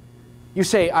 what? You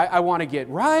say, I want to get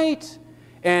right,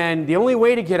 and the only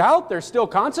way to get out, there's still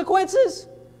consequences?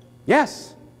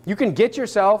 Yes, you can get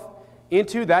yourself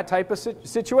into that type of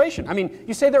situation.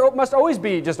 You say there must always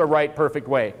be just a right, perfect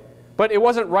way. But it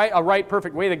wasn't a right,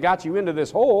 perfect way that got you into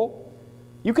this hole.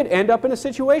 You could end up in a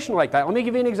situation like that. Let me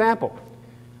give you an example.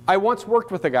 I once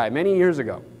worked with a guy many years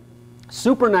ago.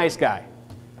 Super nice guy.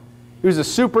 He was a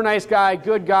super nice guy,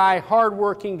 good guy,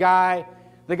 hardworking guy.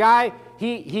 The guy,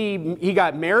 he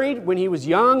got married when he was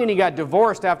young, and he got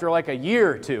divorced after like a year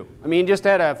or two. Just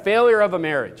had a failure of a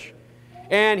marriage.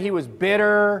 And he was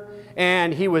bitter,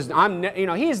 and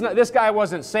this guy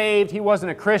wasn't saved. He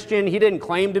wasn't a Christian. He didn't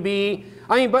claim to be.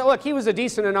 But look, he was a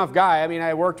decent enough guy.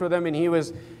 I worked with him, and he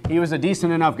was a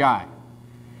decent enough guy.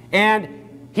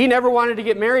 And he never wanted to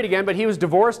get married again, but he was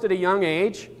divorced at a young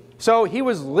age. So he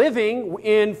was living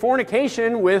in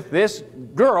fornication with this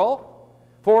girl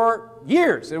for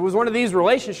years. It was one of these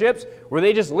relationships where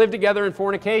they just lived together in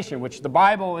fornication, which the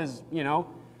Bible is,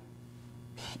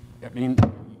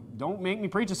 don't make me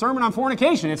preach a sermon on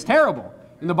fornication. It's terrible.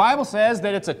 And the Bible says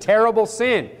that it's a terrible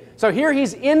sin. So here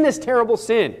he's in this terrible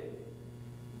sin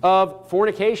of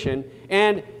fornication,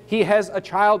 and he has a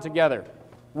child together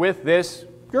with this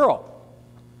girl.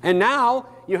 And now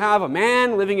you have a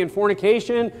man living in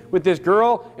fornication with this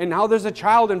girl, and now there's a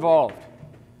child involved.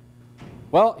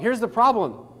 Well, here's the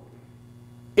problem.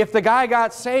 If the guy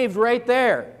got saved right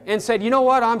there and said, you know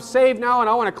what, I'm saved now and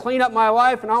I want to clean up my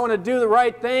life and I want to do the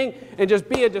right thing and just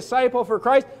be a disciple for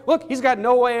Christ, look, he's got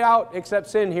no way out except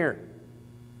sin here.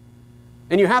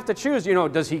 And you have to choose,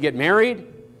 does he get married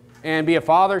and be a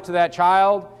father to that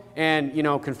child and,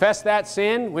 confess that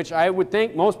sin, which I would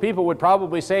think most people would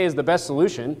probably say is the best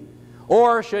solution?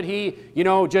 Or should he,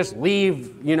 just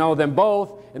leave, them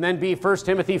both and then be 1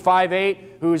 Timothy 5:8,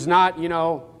 who's not,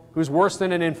 who's worse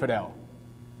than an infidel?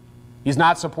 He's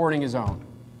not supporting his own.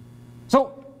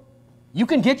 So you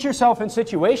can get yourself in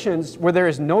situations where there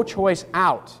is no choice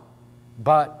out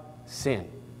but sin.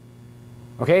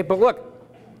 Okay, but look,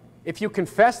 if you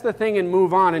confess the thing and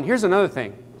move on, and here's another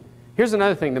thing.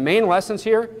 The main lessons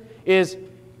here is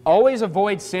always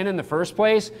avoid sin in the first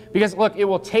place, because look, it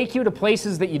will take you to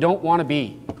places that you don't want to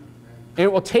be. And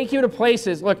it will take you to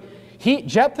places, look,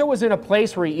 Jephthah was in a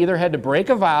place where he either had to break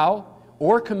a vow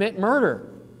or commit murder,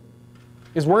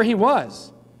 is where he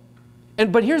was.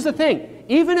 But here's the thing,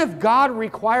 even if God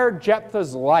required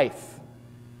Jephthah's life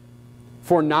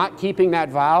for not keeping that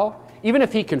vow, even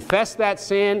if he confessed that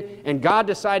sin and God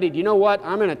decided, you know what,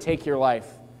 I'm going to take your life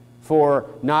for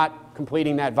not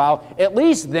completing that vow, at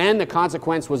least then the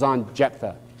consequence was on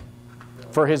Jephthah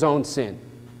for his own sin.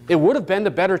 It would have been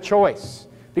the better choice,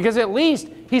 because at least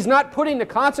he's not putting the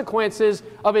consequences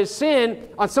of his sin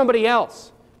on somebody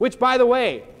else. Which, by the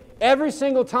way, every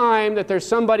single time that there's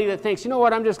somebody that thinks, you know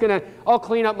what, I'll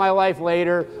clean up my life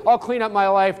later, I'll clean up my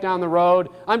life down the road,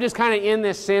 I'm just kind of in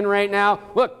this sin right now.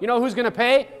 Look, you know who's going to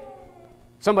pay?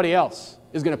 Somebody else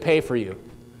is going to pay for you.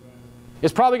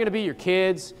 It's probably going to be your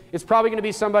kids. It's probably going to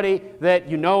be somebody that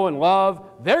you know and love.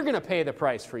 They're going to pay the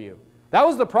price for you. That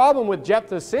was the problem with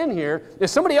Jephthah's sin here, is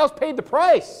somebody else paid the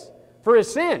price for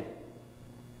his sin.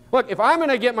 Look, if I'm going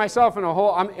to get myself in a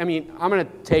hole, I'm going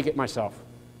to take it myself.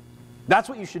 That's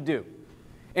what you should do.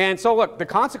 And so look, the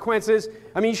consequences,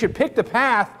 I mean, you should pick the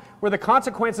path where the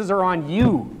consequences are on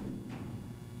you,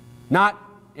 not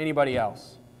anybody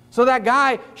else. So that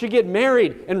guy should get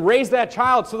married and raise that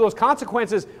child so those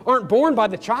consequences aren't borne by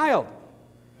the child.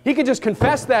 He can just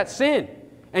confess that sin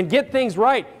and get things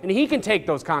right, and he can take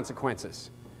those consequences.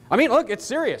 I mean, look, it's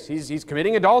serious. He's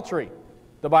committing adultery,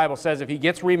 the Bible says, if he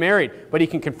gets remarried, but he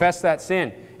can confess that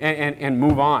sin and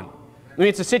move on. I mean,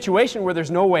 it's a situation where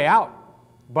there's no way out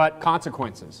but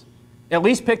consequences. At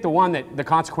least pick the one that the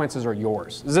consequences are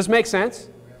yours. Does this make sense?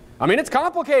 I mean, it's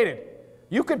complicated.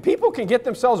 People can get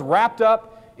themselves wrapped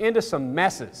up into some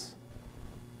messes.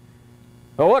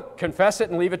 But look, confess it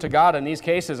and leave it to God in these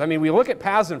cases. I mean, we look at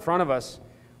paths in front of us.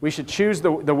 We should choose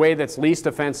the way that's least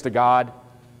offense to God,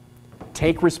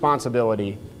 take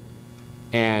responsibility,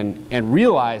 and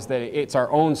realize that it's our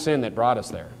own sin that brought us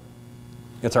there.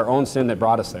 It's our own sin that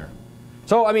brought us there.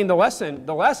 So, I mean, the lesson,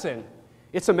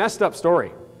 it's a messed up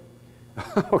story.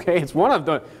 Okay, it's one of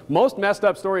the most messed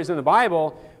up stories in the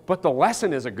Bible, but the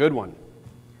lesson is a good one.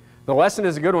 The lesson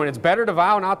is a good one. It's better to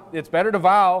vow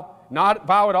not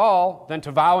vow at all than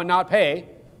to vow and not pay.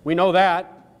 We know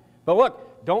that. But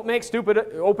look, don't make stupid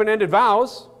open-ended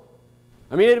vows.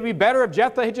 I mean, it'd be better if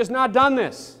Jephthah had just not done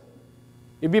this.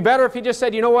 It'd be better if he just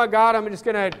said, you know what, God, I'm just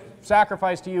going to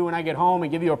sacrifice to you when I get home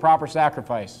and give you a proper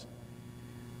sacrifice.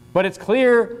 But it's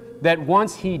clear that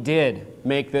once he did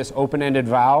make this open-ended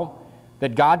vow,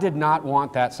 that God did not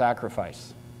want that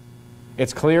sacrifice.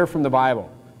 It's clear from the Bible.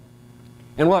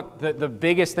 And look, the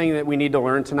biggest thing that we need to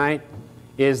learn tonight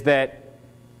is that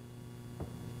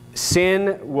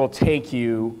sin will take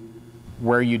you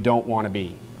where you don't want to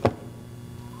be.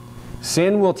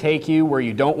 Sin will take you where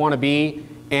you don't want to be,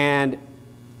 and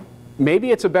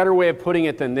maybe it's a better way of putting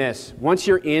it than this. Once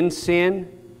you're in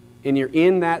sin, and you're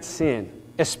in that sin,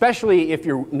 especially if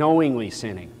you're knowingly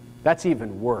sinning, that's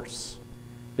even worse.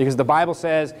 Because the Bible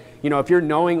says, you know, if you're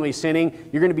knowingly sinning,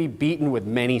 you're going to be beaten with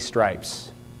many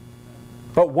stripes.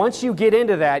 But once you get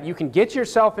into that, you can get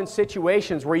yourself in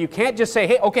situations where you can't just say,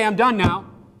 hey, okay, I'm done now.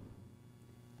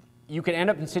 You can end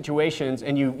up in situations,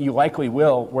 and you likely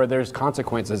will, where there's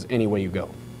consequences any way you go,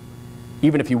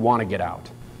 even if you want to get out.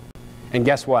 And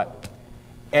guess what?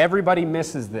 Everybody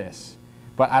misses this,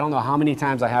 but I don't know how many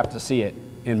times I have to see it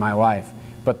in my life,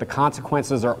 but the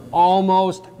consequences are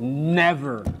almost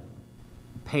never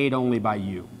paid only by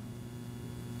you.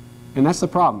 And that's the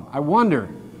problem. I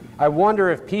wonder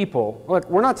if people, look,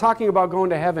 we're not talking about going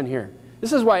to heaven here.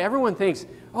 This is why everyone thinks,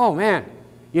 oh man,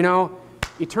 you know,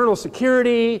 eternal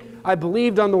security, I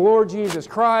believed on the Lord Jesus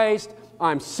Christ,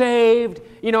 I'm saved,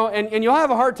 you know, and you'll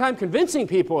have a hard time convincing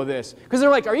people of this, because they're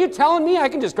like, are you telling me I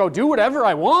can just go do whatever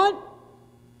I want?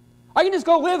 I can just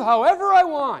go live however I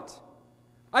want.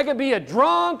 I could be a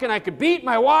drunk, and I could beat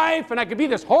my wife, and I could be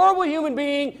this horrible human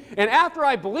being, and after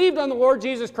I believed on the Lord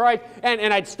Jesus Christ,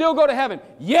 and I'd still go to heaven.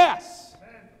 Yes,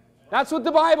 that's what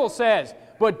the Bible says.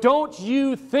 But don't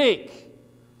you think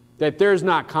that there's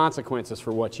not consequences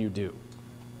for what you do?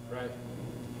 Right.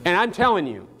 And I'm telling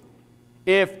you,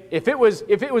 if it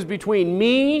was between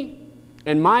me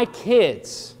and my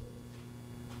kids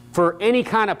for any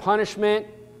kind of punishment,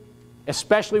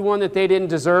 especially one that they didn't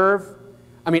deserve,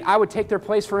 I mean, I would take their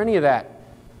place for any of that.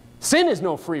 Sin is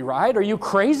no free ride. Are you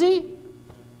crazy?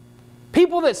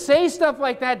 People that say stuff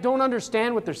like that don't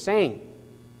understand what they're saying.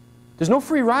 There's no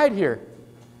free ride here.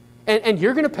 And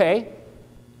you're going to pay,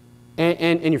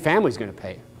 and your family's going to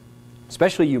pay,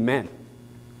 especially you men.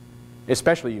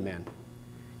 Especially you men.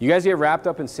 You guys get wrapped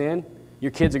up in sin, your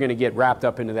kids are going to get wrapped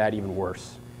up into that even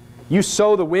worse. You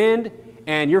sow the wind,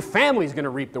 and your family's going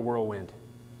to reap the whirlwind.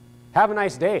 Have a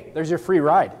nice day. There's your free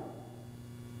ride.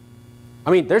 I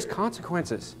mean, there's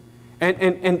consequences.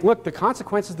 And look, the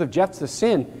consequences of Jephthah's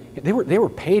sin, they were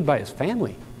paid by his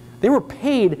family. They were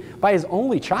paid by his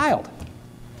only child.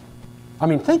 I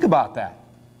mean, think about that.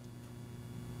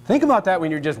 Think about that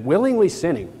when you're just willingly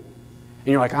sinning. And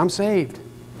you're like, I'm saved.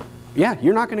 Yeah,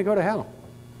 you're not going to go to hell.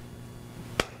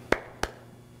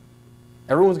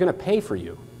 Everyone's going to pay for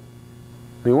you.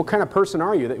 I mean, what kind of person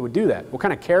are you that would do that? What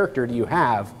kind of character do you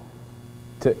have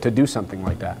to do something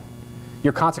like that?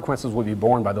 Your consequences will be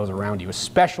borne by those around you,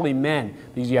 especially men,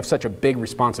 because you have such a big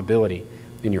responsibility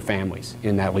in your families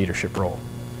in that leadership role.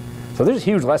 So there's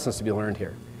huge lessons to be learned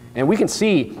here. And we can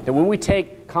see that when we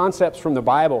take concepts from the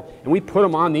Bible and we put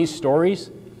them on these stories,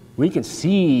 we can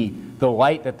see the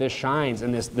light that this shines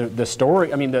and the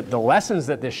story, I mean, the lessons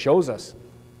that this shows us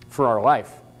for our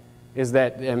life is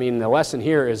that, I mean, the lesson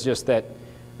here is just that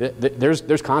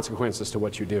there's consequences to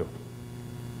what you do.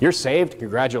 You're saved,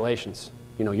 congratulations.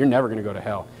 You know, you're never going to go to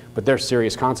hell. but there's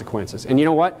serious consequences. And you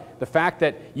know what? The fact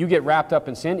that you get wrapped up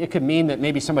in sin, it could mean that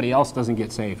maybe somebody else doesn't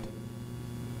get saved.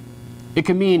 It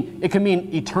could mean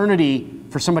eternity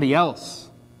for somebody else.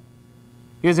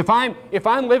 Because if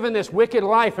I'm living this wicked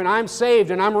life and I'm saved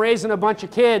and I'm raising a bunch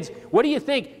of kids, what do you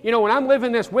think? You know, when I'm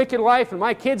living this wicked life and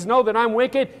my kids know that I'm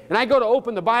wicked and I go to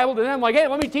open the Bible to them, like, hey,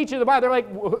 let me teach you the Bible. They're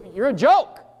like, you're a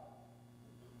joke.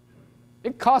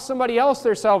 It costs somebody else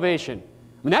their salvation.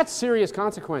 I mean, that's serious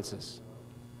consequences.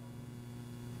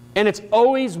 And it's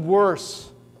always worse.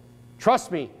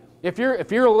 Trust me, if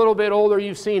you're a little bit older,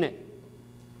 you've seen it.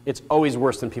 It's always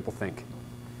worse than people think.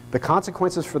 The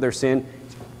consequences for their sin,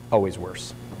 it's always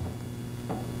worse.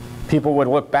 People would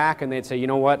look back and they'd say, you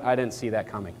know what, I didn't see that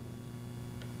coming.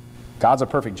 God's a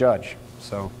perfect judge,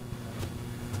 so,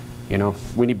 you know,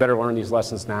 we need better learn these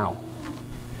lessons now,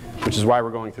 which is why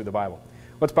we're going through the Bible.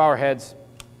 Let's bow our heads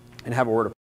and have a word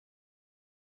of prayer.